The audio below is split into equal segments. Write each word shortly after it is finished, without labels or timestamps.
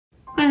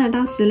迎来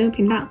到16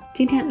频道，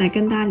今天来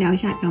跟大家聊一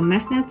下由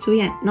MaxNat 主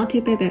演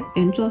Naughty Baby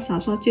原作小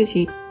说剧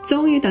情。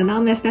终于等到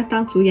MaxNat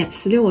当主演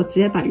，16我直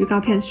接把预告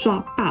片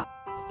刷爆。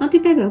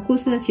Naughty Baby 的故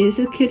事呢，其实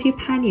是 Cutie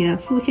Pie 里的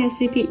副线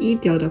CP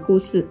YiDiao的故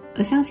事，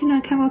而相信呢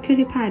看过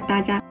Cutie Pie 的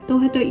大家都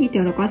会对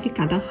YiDiao的关系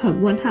感到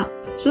很问号，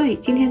所以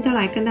今天就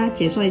来跟大家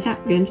解说一下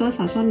原作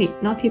小说里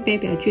Naughty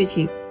Baby 的剧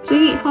情。注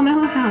意后面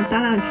会含有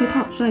大量的剧透，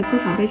所以不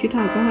少被剧透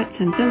的歌会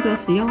请斟酌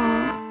使用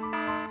哦。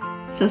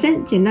首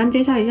先简单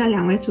介绍一下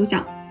两位主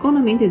角，公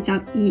的名字叫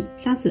一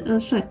，32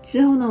岁，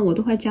之后呢我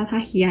都会叫他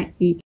喜爱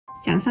一。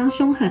长相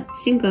凶狠，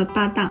性格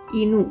霸道，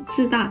易怒，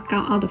自大高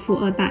傲的富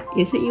二代，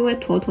也是一位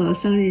妥妥的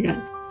生日人。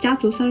家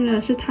族生日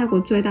是泰国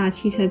最大的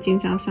汽车经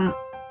销商。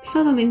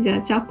受的名字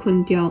叫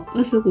坤丢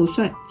，25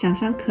岁，长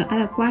相可爱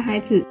的乖孩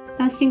子，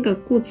但性格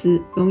固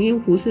执，容易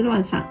胡思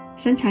乱想，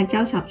身材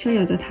娇小却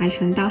有着跆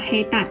拳道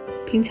黑带。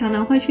平常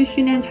呢会去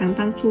训练场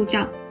当助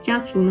教，家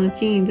族呢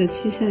经营着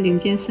汽车零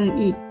件生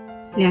意。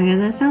两人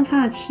呢相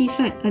差了7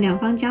岁，而两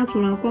方家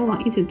族呢过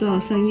往一直都有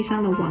生意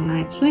上的往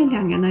来，所以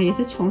两人呢也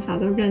是从小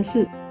就认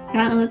识。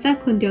然而在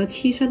坤丢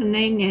7岁的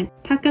那一年，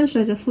他跟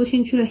随着父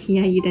亲去了喜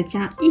阿姨的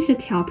家，一时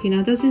调皮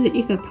呢就自己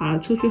一个跑了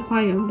出去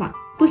花园玩，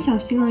不小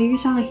心呢遇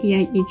上了喜阿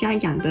姨家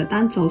养的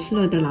但走失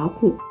了的老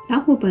虎。老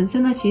虎本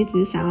身呢其实只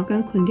是想要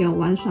跟坤丢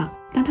玩耍，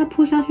但他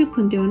扑上去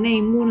坤丢那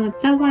一幕呢，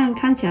在外人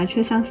看起来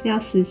却像是要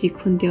袭击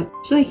坤丢，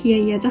所以喜阿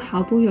姨就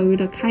毫不犹豫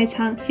的开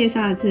枪卸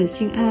杀了自己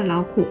心爱的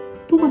老虎。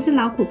不管是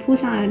老虎扑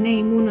上来的那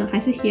一幕呢，还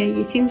是喜阿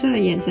姨心碎的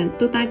眼神，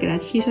都带给了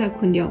7岁的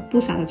坤丢不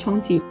少的冲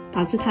击，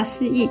导致他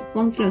失忆，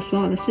忘记了所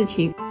有的事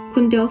情。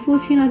坤丢父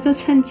亲呢，就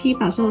趁机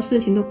把所有事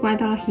情都怪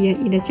到了喜阿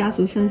姨的家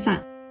族身上。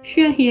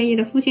虽然喜阿姨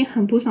的父亲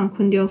很不爽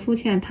坤丢父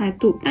亲的态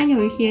度，但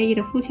由于喜阿姨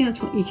的父亲呢，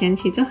从以前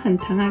起就很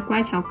疼爱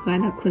乖巧可爱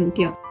的坤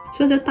丢，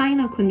所以就答应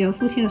了坤丢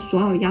父亲的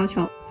所有要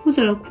求，负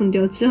责了坤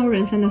丢之后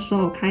人生的所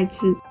有开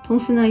支，同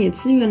时呢，也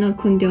支援了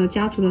坤丢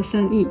家族的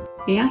生意。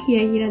也让喜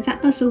阿姨呢在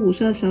25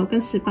岁的时候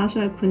跟18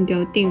岁的坤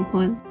丢订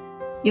婚。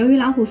由于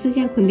老虎事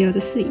件，坤丢就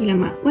失忆了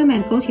嘛，未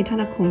免勾起他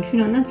的恐惧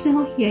呢，那之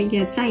后喜阿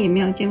姨再也没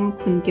有见过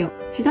坤丢，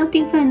直到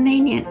订婚的那一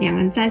年，两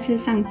人再次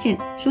相见，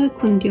所以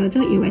坤丢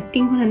就以为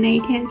订婚的那一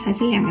天才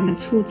是两人的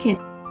初见。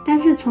但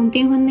是从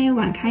订婚那一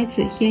晚开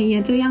始，喜阿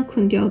姨就让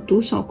坤丢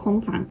独守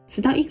空房，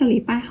直到1个礼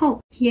拜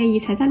后，喜阿姨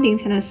才在凌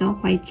晨的时候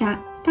回家。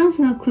当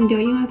时呢，坤丢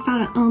因为发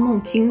了噩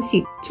梦惊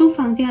醒，出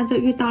房间就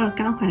遇到了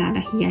刚回来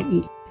的喜阿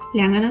姨。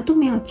两个人都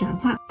没有讲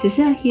话，只是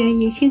喜阿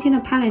姨轻轻地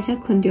拍了一下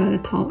坤丢的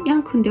头，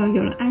让坤丢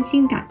有了安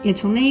心感，也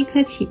从那一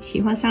刻起喜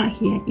欢上了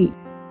喜阿姨。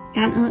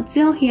然而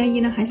之后喜阿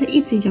姨呢还是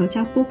一直有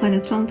家不回的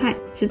状态，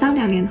直到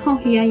2年后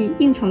喜阿姨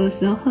应酬的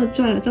时候喝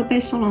醉了，就被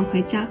送了回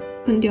家，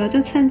坤丢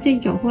就趁机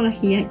诱惑了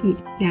喜阿姨，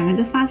两人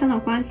就发生了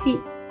关系。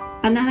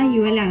本来以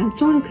为两人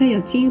终于可以有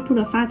进一步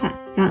的发展，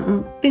然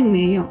而并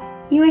没有。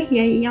因为喜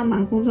阿姨要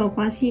忙工作的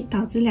关系，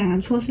导致两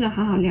人错失了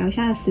好好聊一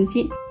下的时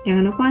机，两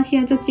人的关系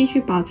呢就继续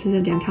保持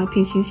着2条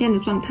平行线的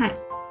状态。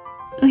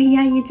而喜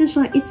阿姨之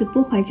所以一直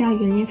不回家的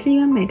原因，是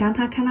因为每当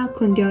她看到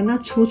坤丢那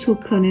楚楚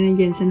可怜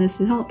的眼神的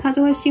时候，她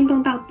就会心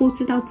动到不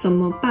知道怎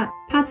么办，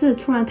怕自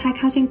己突然太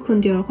靠近坤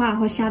丢的话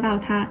会吓到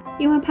他，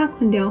因为怕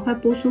坤丢会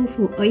不舒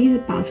服，而一直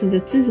保持着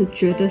自己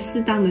觉得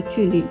适当的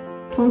距离。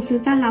同时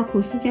在老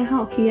虎事件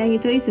后，喜阿姨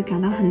就一直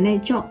感到很内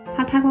疚，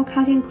怕太过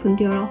靠近坤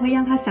丢了会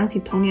让她想起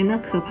童年那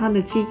可怕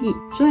的记忆，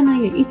所以呢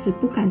也一直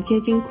不敢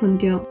接近坤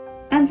丢。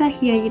但在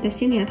喜阿姨的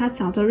心里，她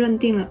早就认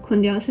定了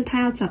坤丢是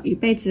她要找一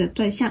辈子的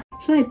对象，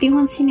所以订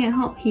婚7年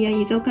后，喜阿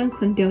姨就跟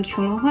坤丢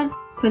求了婚，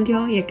坤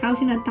丢也高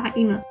兴的答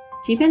应了。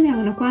即便两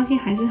人的关系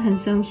还是很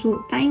生疏，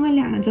但因为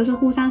两人就是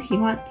互相喜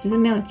欢，只是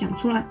没有讲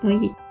出来而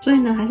已，所以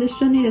呢还是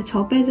顺利的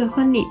筹备着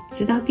婚礼，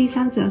直到第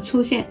三者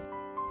出现。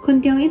坤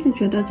丢一直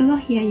觉得就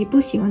算喜阿姨不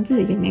喜欢自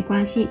己也没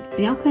关系，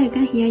只要可以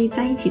跟喜阿姨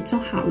在一起就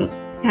好了。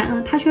然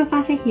而他却发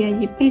现喜阿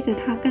姨背着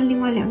他跟另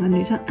外2个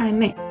女生暧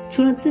昧，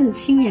除了自己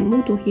亲眼目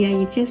睹喜阿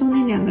姨接受那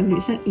2个女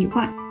生以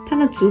外，他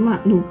的祖玛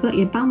努哥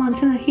也帮忙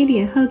趁着希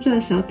里喝醉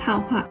的时候套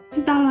话，制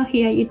造了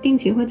喜阿姨定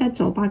期会在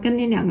酒吧跟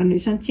那2个女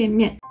生见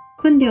面。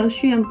坤丢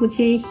虽然不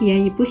介意喜阿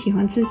姨不喜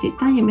欢自己，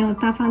但也没有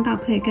大方到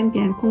可以跟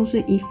别人共侍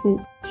一夫，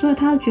所以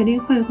他就决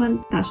定会婚，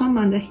打算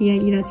瞒着喜阿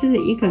姨的自己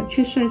一个人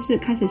去瑞士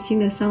开始新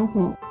的生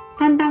活。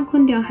但当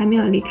坤丢还没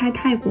有离开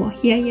泰国，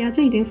喜阿姨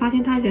就已经发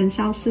现他人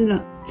消失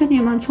了，正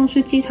连忙冲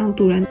去机场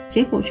堵人，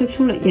结果却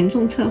出了严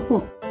重车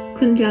祸。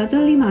坤丢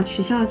就立马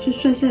取消了去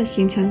瑞士的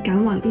行程，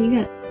赶往医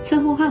院。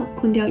车祸后，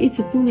坤丢一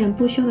直不眠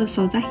不休地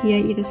守在喜阿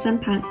姨的身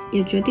旁，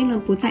也决定了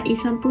不再一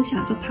声不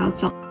响就跑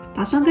走，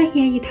打算跟喜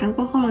阿姨谈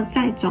过后了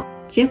再走。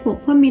结果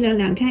昏迷了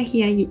2天，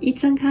喜阿姨一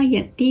睁开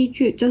眼，第一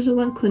句就是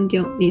问坤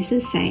丢你是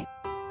谁。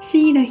失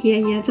忆的喜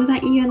阿姨就在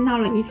医院闹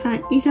了一番，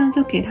医生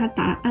就给她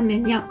打了安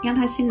眠药，让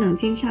她先冷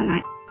静下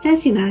来。在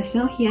醒来的时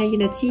候，喜阿姨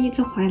的记忆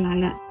就回来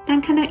了，但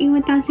看到因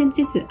为担心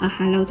自己而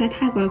还留在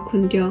泰国的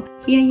坤丢，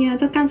喜阿姨呢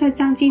就干脆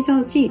将计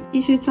就计，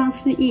继续装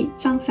失忆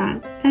装傻，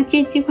再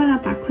借机会了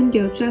把坤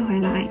丢追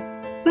回来。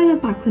为了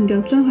把坤丢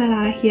追回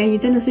来，喜阿姨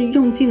真的是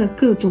用尽了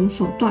各种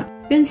手段，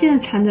任性的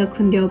缠着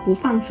坤丢不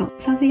放手，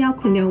像是要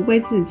坤丢喂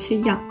自己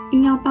吃药，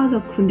硬要抱着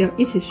坤丢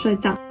一起睡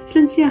觉，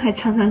甚至还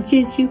常常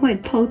借机会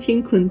偷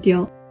亲坤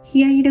丢。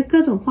希尔伊的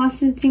各种花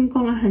式进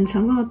攻了，很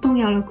成功的动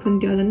摇了坤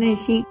丢的内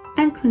心，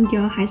但坤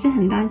丢还是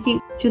很担心，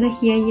觉得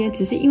希尔伊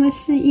只是因为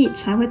失忆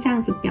才会这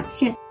样子表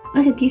现，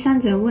而且第三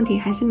者的问题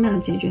还是没有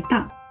解决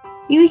到。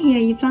因为希尔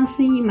伊装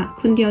失忆嘛，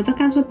坤丢就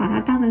干脆把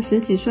他当成10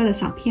几岁的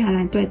小屁孩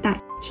来对待，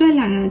所以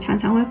两人常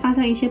常会发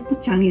生一些不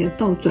讲理的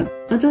斗嘴。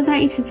而这在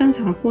一次争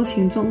吵的过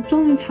程中，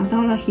终于吵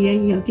到了希尔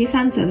伊有第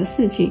三者的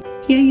事情，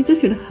希尔伊就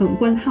觉得很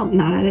问号，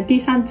哪来的第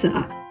三者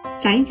啊？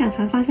讲一讲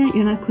才发现，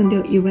原来坤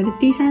丢以为的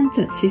第三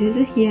者其实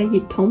是希尔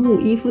伊同母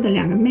异父的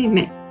2个妹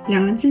妹。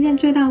两人之间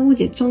最大的误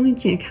解终于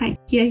解开，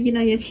希尔伊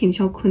呢也请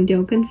求坤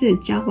丢跟自己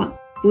交往，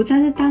不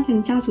再是单纯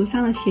家族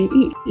上的协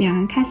议，两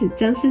人开始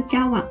正式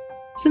交往。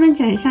顺便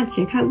讲一下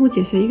解开误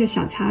解时一个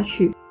小插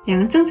曲，两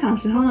人争吵的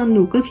时候呢，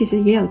努哥其实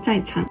也有在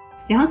场。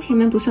然后前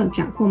面不是有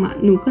讲过嘛，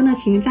努哥呢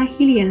其实在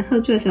希里人喝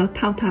醉的时候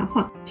套他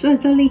话，所以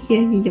这令希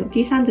尔伊有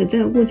第三者这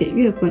个误解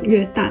越滚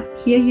越大，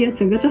希尔伊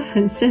整个就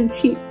很生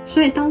气。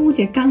所以当误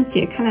解刚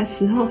解开的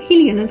时候，希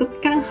里人呢就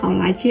刚好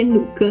来接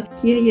努哥，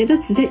希尔伊就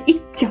直接一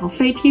脚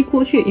飞踢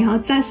过去，然后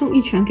再送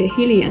一拳给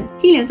希里人，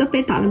希里人就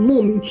被打得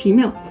莫名其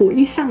妙，火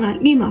一上来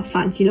立马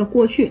反击了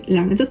过去，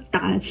两人就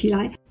打了起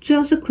来。最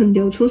后是坤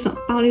丢出手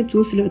暴力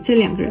阻止了这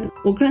2个人，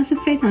我个人是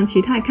非常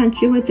期待看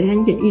剧会怎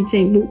样演绎这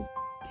一幕。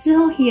之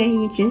后希尔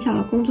伊减少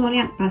了工作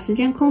量，把时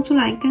间空出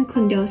来跟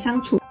坤丢相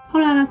处。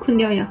后来呢，坤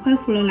丢也恢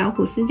复了老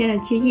虎世界的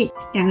记忆，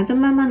两个就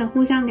慢慢的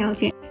互相了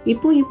解，一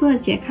步一步的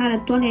解开了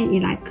多年以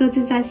来各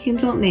自在心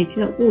中累积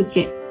的误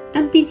解。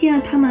但毕竟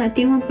呢，他们的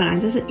订婚本来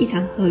就是一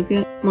场合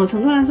约，某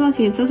程度来说，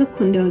其实这是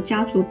坤丢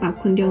家族把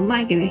坤丢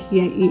卖给了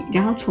希尔伊，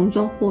然后从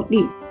中获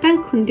利。但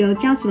坤丢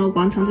家族的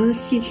王朝就是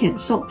吸钱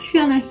兽，虽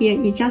然呢希尔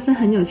伊家是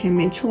很有钱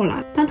没错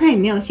啦，但他也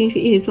没有兴趣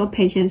一直做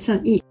赔钱生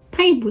意。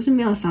他也不是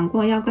没有想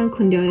过要跟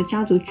坤丢的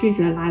家族拒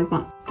绝来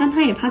往，但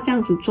他也怕这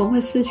样子做会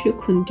失去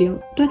坤丢，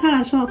对他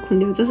来说坤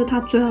丢这是他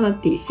最后的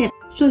底线，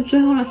所以最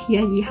后呢希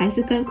尔伊还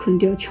是跟坤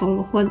丢求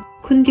了婚。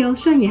坤丢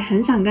虽然也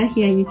很想跟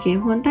希尔伊结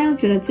婚，但又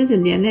觉得自己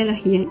连累了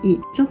希尔伊，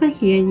就跟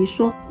希尔伊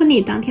说婚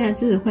礼当天的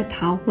自己会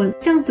逃婚，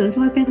这样子就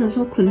会变成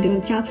说坤丢的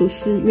家族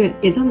失约，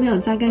也就没有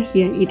再跟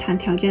希尔伊谈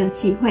条件的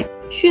机会。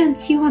虽然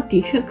计划的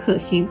确可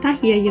行，但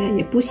希尔伊人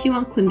也不希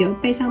望坤丢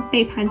背上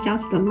背叛家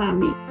族的骂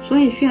名，所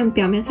以虽然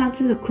表面上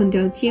支持坤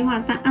丢的计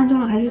划，但暗中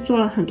还是做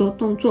了很多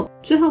动作。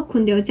最后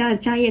坤丢家的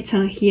家业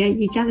成了希尔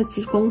伊家的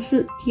子公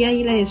司，希尔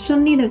伊人也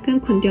顺利的跟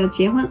坤丢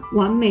结婚，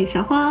完美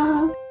撒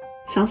花。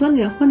少说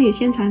你的婚礼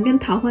现场跟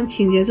逃婚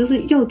情节就是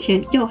又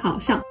甜又好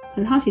笑，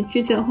很好奇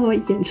剧之后会不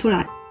会演出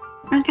来。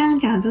那刚刚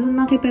讲的就是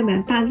Naughty Baby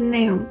的大致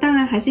内容，当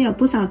然还是有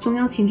不少重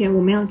要情节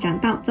我没有讲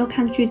到，就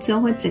看剧之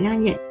后会怎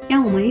样演，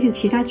让我们一起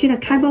期待剧的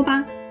开播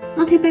吧。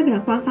Naughty Baby 的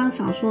官方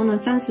小说呢，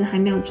暂时还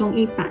没有中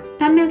译版，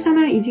但 MAP 上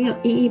面已经有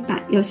英译版，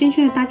有兴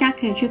趣的大家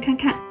可以去看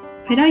看。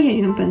回到演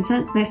员本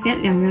身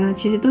 ，MaxNat 两人呢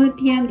其实都是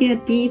DMD 的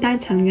第1代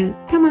成员，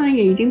他们呢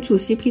也已经组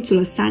CP 组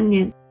了3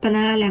年。本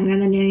来两个人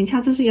的年龄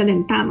差就是有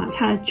点大嘛，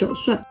差了9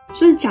岁，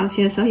所以早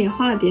期的时候也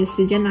花了点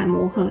时间来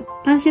磨合。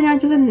但现在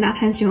就是 Nat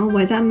很喜欢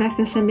围在 Max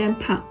的身边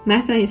跑，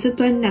 Max 也是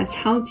对 Nat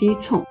超级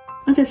宠。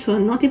而且除了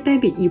Naughty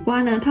Baby 以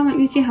外呢，他们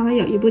预计还会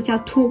有一部叫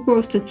Two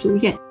Worlds 的主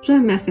演，所以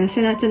Max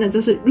现在真的就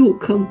是入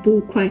坑不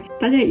亏，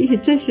大家也一起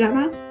追起来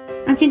吧。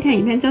那今天的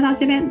影片就到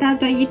这边，大家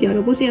对YiDiao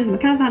的故事有什么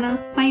看法呢？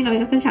欢迎留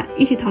言分享，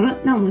一起讨论。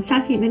那我们下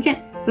期影片见，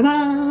拜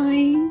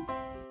拜。